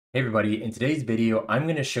Hey everybody, in today's video, I'm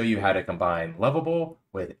going to show you how to combine Lovable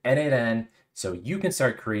with n8n so you can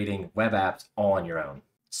start creating web apps all on your own.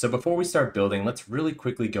 So before we start building, let's really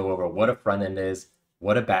quickly go over what a front end is,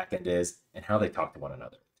 what a backend is, and how they talk to one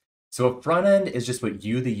another. So a front end is just what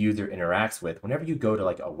you, the user, interacts with whenever you go to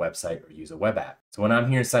like a website or use a web app. So when I'm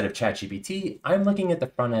here inside of ChatGPT, I'm looking at the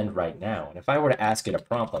front end right now. And if I were to ask it a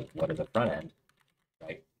prompt like, what is a front end,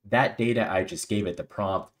 right? That data I just gave it, the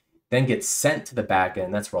prompt, then gets sent to the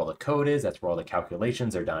backend. That's where all the code is. That's where all the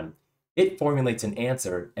calculations are done. It formulates an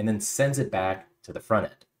answer and then sends it back to the front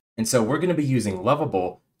end. And so we're going to be using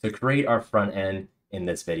Lovable to create our front end in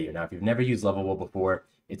this video. Now, if you've never used Lovable before,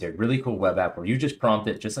 it's a really cool web app where you just prompt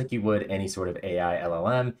it just like you would any sort of AI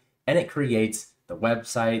LLM, and it creates the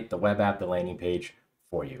website, the web app, the landing page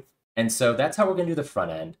for you. And so that's how we're going to do the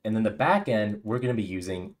front end. And then the back end, we're going to be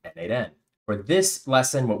using n8n. For this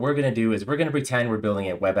lesson, what we're going to do is we're going to pretend we're building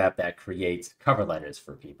a web app that creates cover letters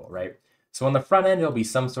for people, right? So on the front end, there'll be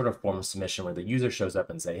some sort of form submission where the user shows up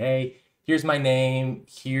and say, hey, here's my name,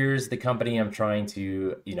 here's the company I'm trying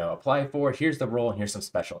to, apply for, here's the role, and here's some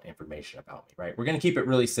special information about me, right? We're going to keep it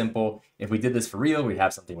really simple. If we did this for real, we'd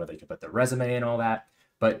have something where they could put their resume and all that.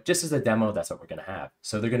 But just as a demo, that's what we're going to have.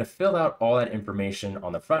 So they're going to fill out all that information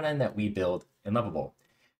on the front end that we build in Lovable.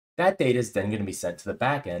 That data is then going to be sent to the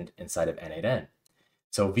backend inside of n8n.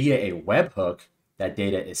 So via a webhook, that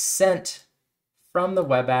data is sent from the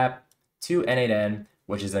web app to n8n,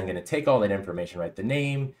 which is then going to take all that information, right? The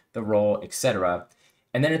name, the role, etc.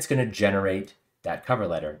 And then it's going to generate that cover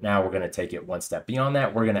letter. Now we're going to take it one step beyond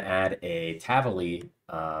that. We're going to add a Tavily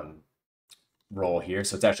role here.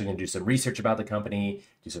 So it's actually going to do some research about the company,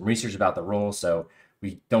 do some research about the role. So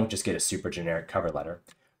we don't just get a super generic cover letter.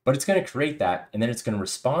 But it's going to create that, and then it's going to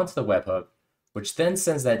respond to the webhook, which then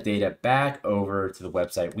sends that data back over to the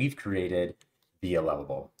website we've created via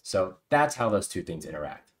Lovable. So that's how those two things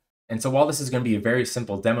interact. And so while this is going to be a very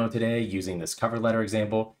simple demo today using this cover letter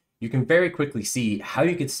example, you can very quickly see how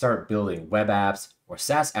you could start building web apps or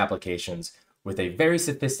SaaS applications with a very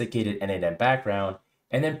sophisticated n8n background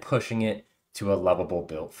and then pushing it to a Lovable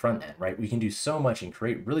built front end, right? We can do so much and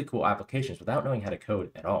create really cool applications without knowing how to code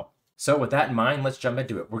at all. So with that in mind, let's jump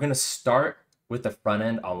into it. We're going to start with the front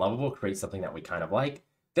end on Lovable, create something that we kind of like.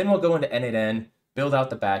 Then we'll go into n8n, build out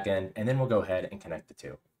the back end, and then we'll go ahead and connect the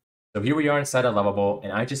two. So here we are inside of Lovable,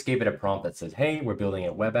 and I just gave it a prompt that says, hey, we're building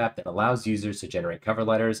a web app that allows users to generate cover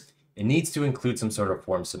letters. It needs to include some sort of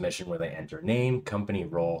form submission where they enter name, company,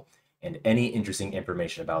 role, and any interesting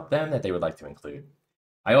information about them that they would like to include.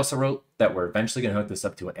 I also wrote that we're eventually going to hook this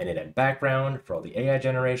up to an n8n background for all the AI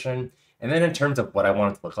generation. And then in terms of what I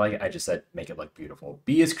want it to look like, I just said, make it look beautiful.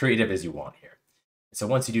 Be as creative as you want here. So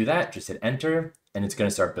once you do that, just hit enter, and it's going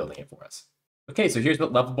to start building it for us. Okay, so here's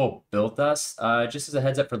what Lovable built us. Just as a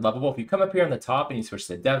heads up for Lovable, if you come up here on the top and you switch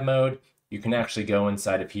to dev mode, you can actually go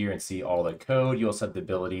inside of here and see all the code. You also have the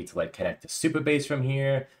ability to connect to Supabase from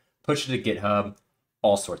here, push it to GitHub,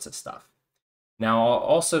 all sorts of stuff. Now, I'll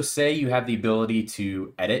also say you have the ability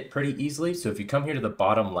to edit pretty easily. So if you come here to the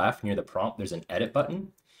bottom left near the prompt, there's an edit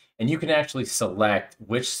button. And you can actually select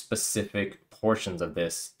which specific portions of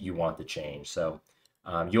this you want to change. So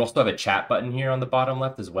you also have a chat button here on the bottom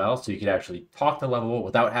left as well. So you could actually talk to Lovable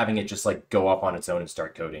without having it just go up on its own and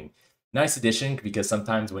start coding. Nice addition, because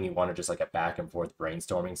sometimes when you want to just a back and forth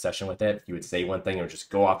brainstorming session with it, you would say one thing and it would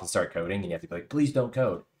just go off and start coding, and you have to be like, please don't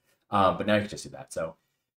code. But now you can just do that. So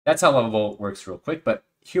that's how Lovable works real quick. But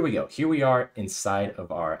here we go. Here we are inside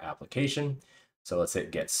of our application. So let's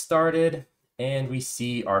hit get started. And we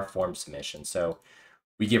see our form submission. So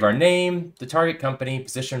we give our name, the target company,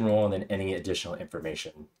 position, role, and then any additional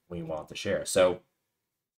information we want to share. So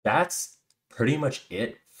that's pretty much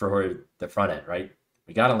it for the front end, right?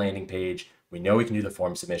 We got a landing page. We know we can do the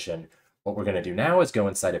form submission. What we're going to do now is go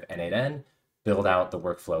inside of n8n, build out the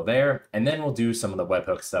workflow there, and then we'll do some of the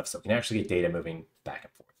webhook stuff so we can actually get data moving back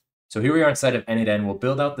and forth. So here we are inside of n8n. We'll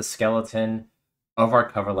build out the skeleton of our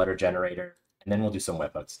cover letter generator, and then we'll do some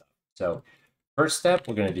webhook stuff. So first step,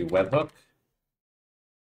 we're going to do webhook.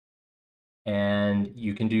 And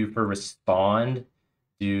you can do for respond,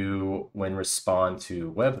 do when respond to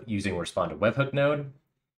web using respond to webhook node.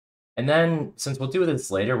 And then since we'll do this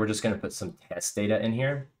later, we're just going to put some test data in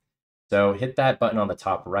here. So hit that button on the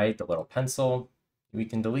top right, the little pencil. We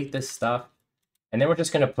can delete this stuff. And then we're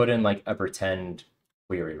just going to put in a pretend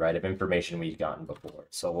query, right, of information we've gotten before.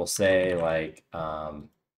 So we'll say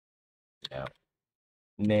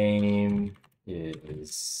name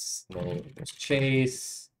is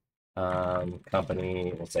Chase,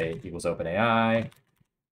 company, we'll say equals OpenAI,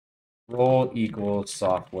 role equals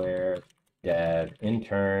software dev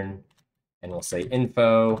intern, and we'll say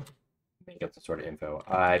info, make up some sort of info.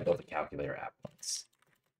 I built a calculator app once.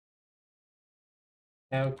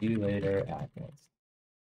 Calculator app once.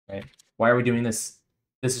 Right? Why are we doing this?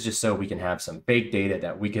 This is just so we can have some fake data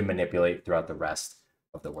that we can manipulate throughout the rest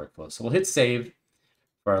of the workflow. So we'll hit save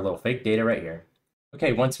for our little fake data right here.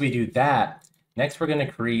 Okay, once we do that, next we're going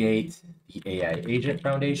to create the AI agent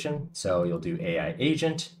foundation. So you'll do AI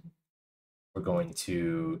agent. We're going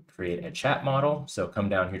to create a chat model. So come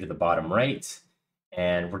down here to the bottom right,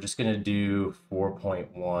 and we're just going to do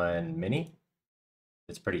 4.1 mini.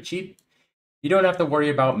 It's pretty cheap. You don't have to worry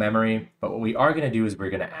about memory, but what we are going to do is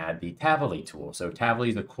we're going to add the Tavily tool. So Tavily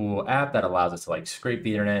is a cool app that allows us to like scrape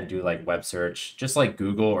the internet and do like web search, just like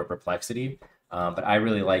Google or Perplexity. But I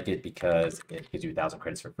really like it because it gives you 1,000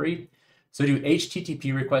 credits for free. So do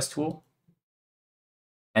HTTP request tool,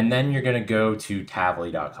 and then you're going to go to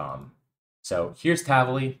Tavily.com. So here's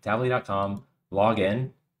Tavily, Tavily.com, log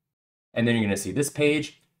in, and then you're going to see this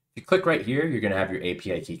page. If you click right here, you're going to have your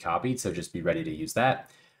API key copied, so just be ready to use that.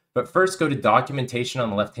 But first, go to documentation on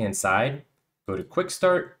the left-hand side, go to quick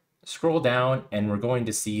start, scroll down, and we're going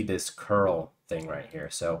to see this curl thing right here.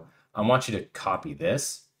 So I want you to copy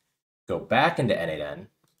this, go back into n8n,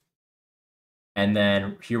 and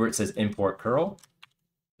then here where it says import curl,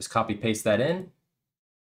 just copy paste that in,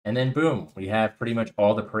 and then boom, we have pretty much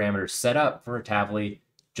all the parameters set up for Tavily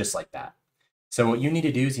just like that. So what you need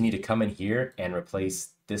to do is you need to come in here and replace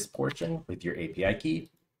this portion with your API key.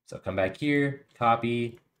 So come back here,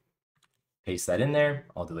 copy, paste that in there.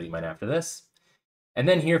 I'll delete mine after this. And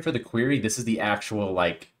then here for the query, this is the actual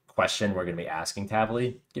like question we're going to be asking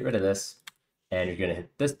Tavily. Get rid of this. And you're going to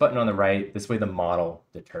hit this button on the right. This way the model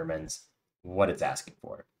determines what it's asking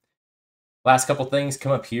for. Last couple things,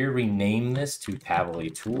 come up here, rename this to Tavily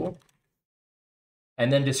tool.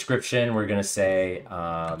 And then description, we're going to say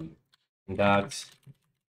conduct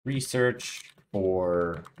research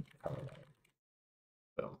for cover letter.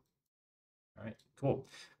 Boom. All right, cool.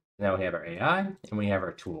 Now we have our AI and we have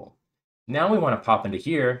our tool. Now we want to pop into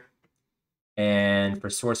here, and for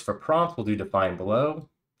source for prompt, we'll do define below,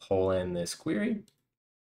 pull in this query.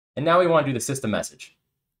 And now we want to do the system message.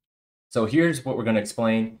 So here's what we're going to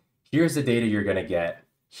explain. Here's the data you're going to get.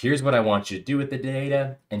 Here's what I want you to do with the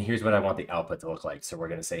data. And here's what I want the output to look like. So we're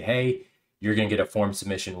going to say, hey, you're going to get a form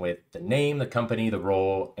submission with the name, the company, the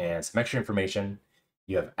role, and some extra information.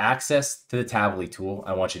 You have access to the Tavily tool.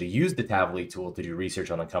 I want you to use the Tavily tool to do research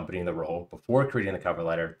on the company and the role before creating the cover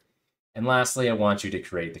letter. And lastly, I want you to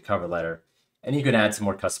create the cover letter. And you can add some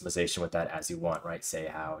more customization with that as you want, right? Say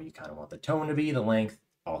how you kind of want the tone to be, the length,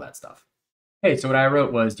 all that stuff. Hey, so what I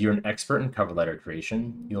wrote was, you're an expert in cover letter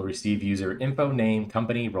creation. You'll receive user info, name,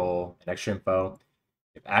 company, role, and extra info.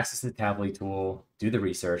 You have access to the Tavily tool, do the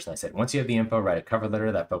research. And I said, once you have the info, write a cover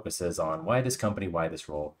letter that focuses on why this company, why this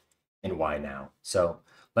role, and why now. So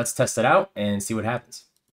let's test it out and see what happens.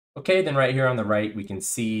 Okay, then right here on the right, we can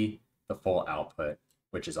see the full output,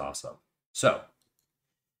 which is awesome. So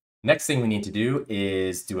next thing we need to do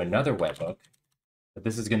is do another webhook, but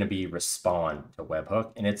this is going to be respond to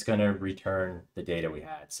webhook, and it's going to return the data we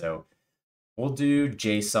had. So we'll do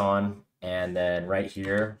JSON, and then right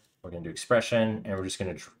here, we're going to do expression, and we're just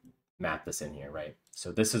going to map this in here, right?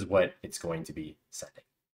 So this is what it's going to be sending.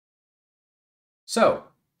 So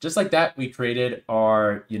just like that, we created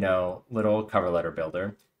our, little cover letter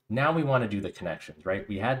builder. Now we want to do the connections, right?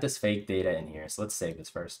 We had this fake data in here, so let's save this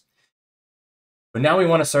first. But now we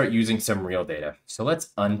want to start using some real data. So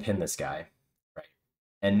let's unpin this guy, right?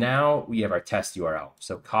 And now we have our test URL.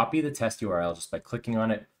 So copy the test URL just by clicking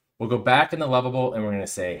on it. We'll go back in the Lovable, and we're going to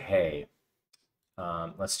say, hey,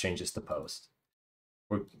 let's change this to post.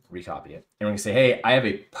 We'll recopy it. And we're going to say, hey, I have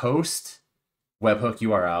a post webhook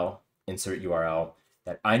URL, insert URL,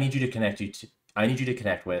 that I need you to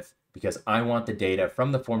connect with, because I want the data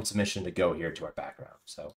from the form submission to go here to our background.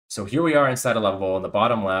 So here we are inside a Lovable. On the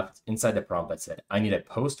bottom left, inside the prompt, that said, I need a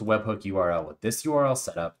post webhook URL with this URL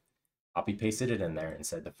set up. Copy pasted it in there and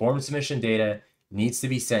said the form submission data needs to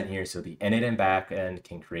be sent here so the n8n backend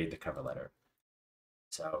can create the cover letter.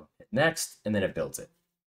 So hit next, and then it builds it.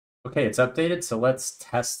 Okay, it's updated. So let's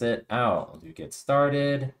test it out. We'll do get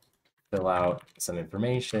started, fill out some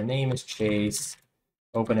information. Name is Chase.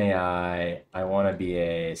 OpenAI, I want to be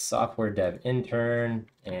a software dev intern,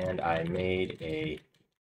 and I made a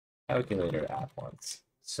calculator app once.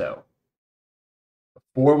 So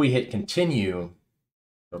before we hit continue,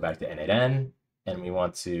 go back to n8n, and we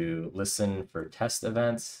want to listen for test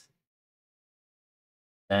events.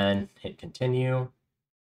 Then hit continue.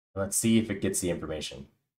 Let's see if it gets the information.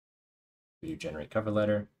 We do generate cover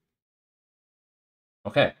letter.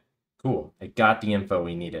 Okay, cool. It got the info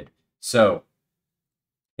we needed. So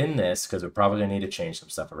in this, because we're probably going to need to change some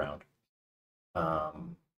stuff around,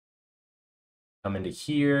 come into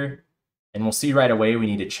here, and we'll see right away we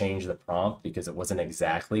need to change the prompt because it wasn't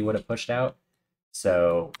exactly what it pushed out.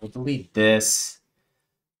 So we'll delete this,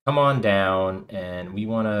 come on down, and we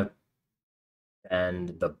want to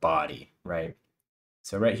end the body, right?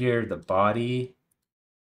 So right here, the body,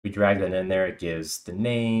 we drag that in there, it gives the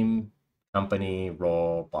name, company,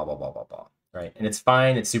 role, blah, blah, blah, blah, blah, right? And it's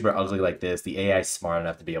fine, it's super ugly like this. The AI is smart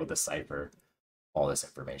enough to be able to decipher all this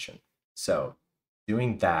information. So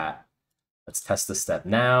doing that, let's test this step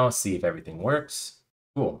now, see if everything works.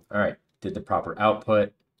 Cool, all right, did the proper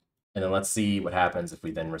output. And then let's see what happens if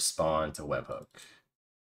we then respond to Webhook.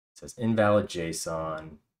 It says invalid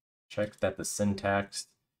JSON, check that the syntax.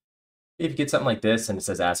 If you get something like this and it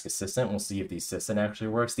says ask assistant, we'll see if the assistant actually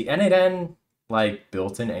works. The n8n like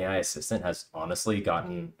built-in AI assistant has honestly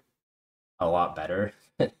gotten a lot better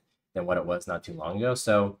than what it was not too long ago.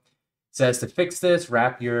 So it says to fix this,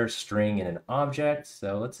 wrap your string in an object.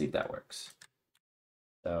 So let's see if that works.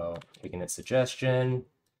 So taking its suggestion,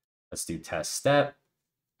 let's do test step.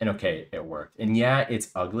 And okay, it worked. And yeah, it's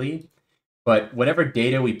ugly, but whatever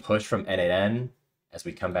data we push from n8n, as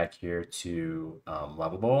we come back here to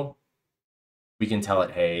Lovable, we can tell it,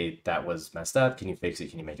 hey, that was messed up. Can you fix it?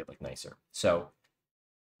 Can you make it look nicer? So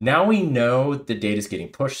now we know the data is getting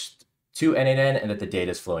pushed to n8n and that the data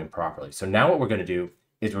is flowing properly. So now what we're going to do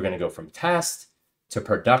is we're going to go from test to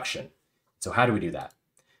production. So how do we do that?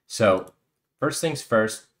 So first things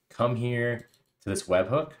first, come here to this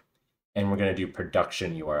webhook, and we're going to do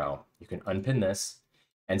production URL. You can unpin this.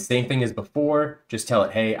 And same thing as before, just tell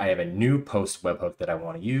it, hey, I have a new post webhook that I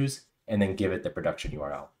want to use, and then give it the production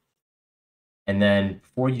URL. And then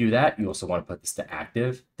before you do that, you also want to put this to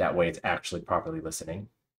active. That way it's actually properly listening.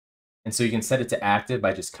 And so you can set it to active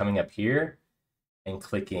by just coming up here and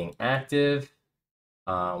clicking active.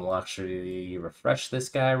 We'll actually refresh this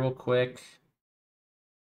guy real quick.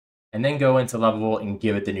 And then go into Lovable and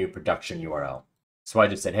give it the new production URL. So I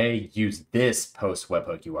just said, hey, use this post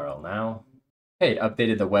webhook URL now. Hey, it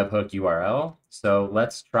updated the webhook URL. So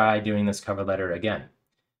let's try doing this cover letter again.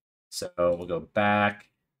 So we'll go back.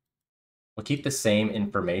 We'll keep the same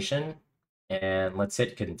information and let's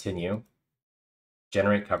hit continue,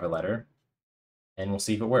 generate cover letter, and we'll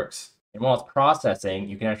see if it works. And while it's processing,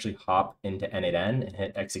 you can actually hop into n8n and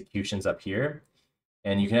hit executions up here.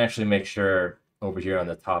 And you can actually make sure over here on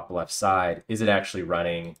the top left side, is it actually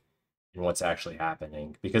running and what's actually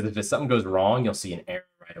happening? Because if something goes wrong, you'll see an error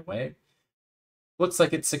right away. Looks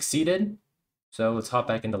like it succeeded. So let's hop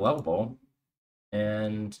back into Lovable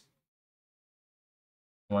and,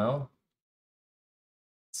 well,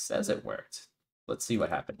 says it worked. Let's see what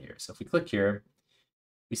happened here. So if we click here,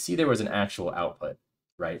 we see there was an actual output,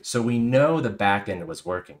 right? So we know the backend was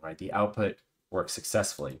working, right? The output worked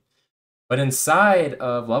successfully. But inside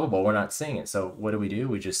of Lovable, we're not seeing it. So what do?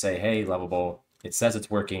 We just say, hey, Lovable, it says it's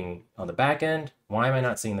working on the backend. Why am I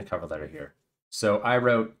not seeing the cover letter here? So I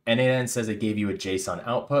wrote, n8n says it gave you a JSON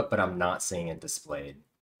output, but I'm not seeing it displayed.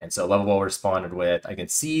 And so Lovable responded with, I can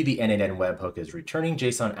see the n8n webhook is returning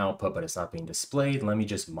JSON output, but it's not being displayed. Let me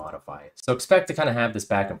just modify it. So expect to kind of have this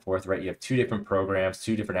back and forth, right? You have two different programs,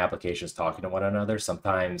 two different applications talking to one another.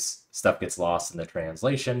 Sometimes stuff gets lost in the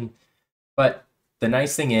translation. But the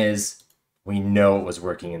nice thing is we know it was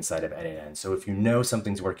working inside of n8n. So if you know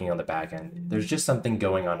something's working on the back end, there's just something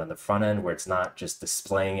going on the front end where it's not just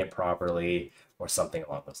displaying it properly or something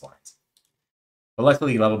along those lines. But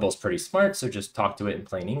luckily, Lovable is pretty smart, so just talk to it in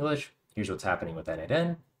plain English. Here's what's happening with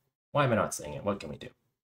n8n. Why am I not seeing it? What can we do?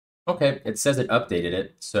 Okay, it says it updated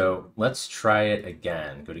it, so let's try it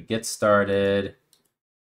again. Go to Get Started.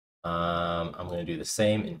 I'm going to do the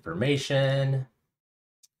same information.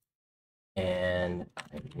 And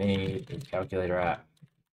I made a calculator app.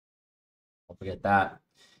 Don't forget that.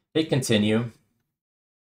 Hit Continue.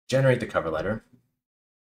 Generate the cover letter.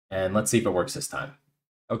 And let's see if it works this time.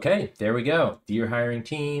 Okay, there we go. Dear hiring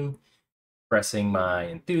team, expressing my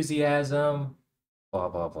enthusiasm, blah,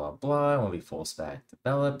 blah, blah, blah. I want to be full stack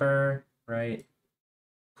developer, right?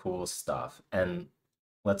 Cool stuff. And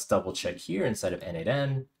let's double check here inside of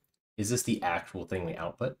n8n. Is this the actual thing we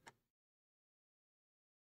output?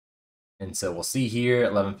 And so we'll see here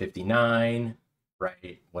at 11:59,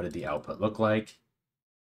 right? What did the output look like?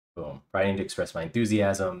 Boom, writing to express my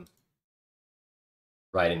enthusiasm,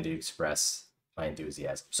 writing to express my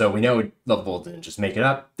enthusiasm. So we know Lovable didn't just make it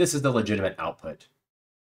up. This is the legitimate output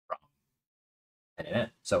from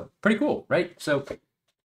n8n. So pretty cool, right? So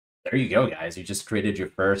there you go, guys. You just created your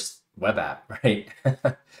first web app, right?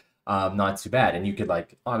 Not too bad. And you could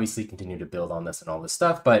like obviously continue to build on this and all this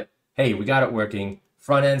stuff, but hey, we got it working.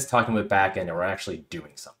 Front end's talking with back end, and we're actually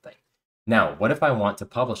doing something. Now, what if I want to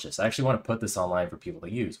publish this? I actually want to put this online for people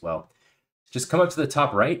to use. Well, just come up to the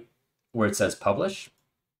top right where it says publish.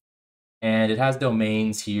 And it has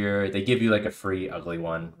domains here. They give you like a free ugly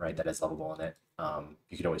one, right? That has Lovable in it.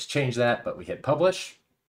 You could always change that, but we hit publish.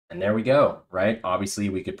 And there we go, right? Obviously,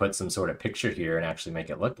 we could put some sort of picture here and actually make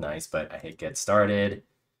it look nice, but I hit get started.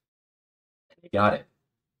 And you got it.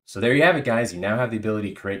 So there you have it, guys. You now have the ability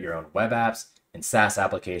to create your own web apps and SaaS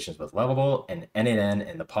applications with Lovable and n8n,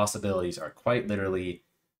 and the possibilities are quite literally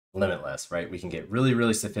limitless, right? We can get really,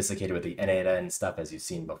 really sophisticated with the n8n stuff as you've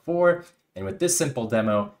seen before. And with this simple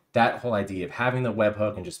demo, that whole idea of having the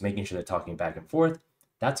webhook and just making sure they're talking back and forth,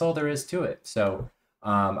 that's all there is to it. So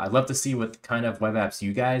I'd love to see what kind of web apps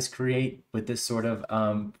you guys create with this sort of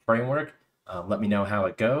framework. Let me know how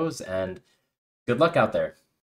it goes, and good luck out there.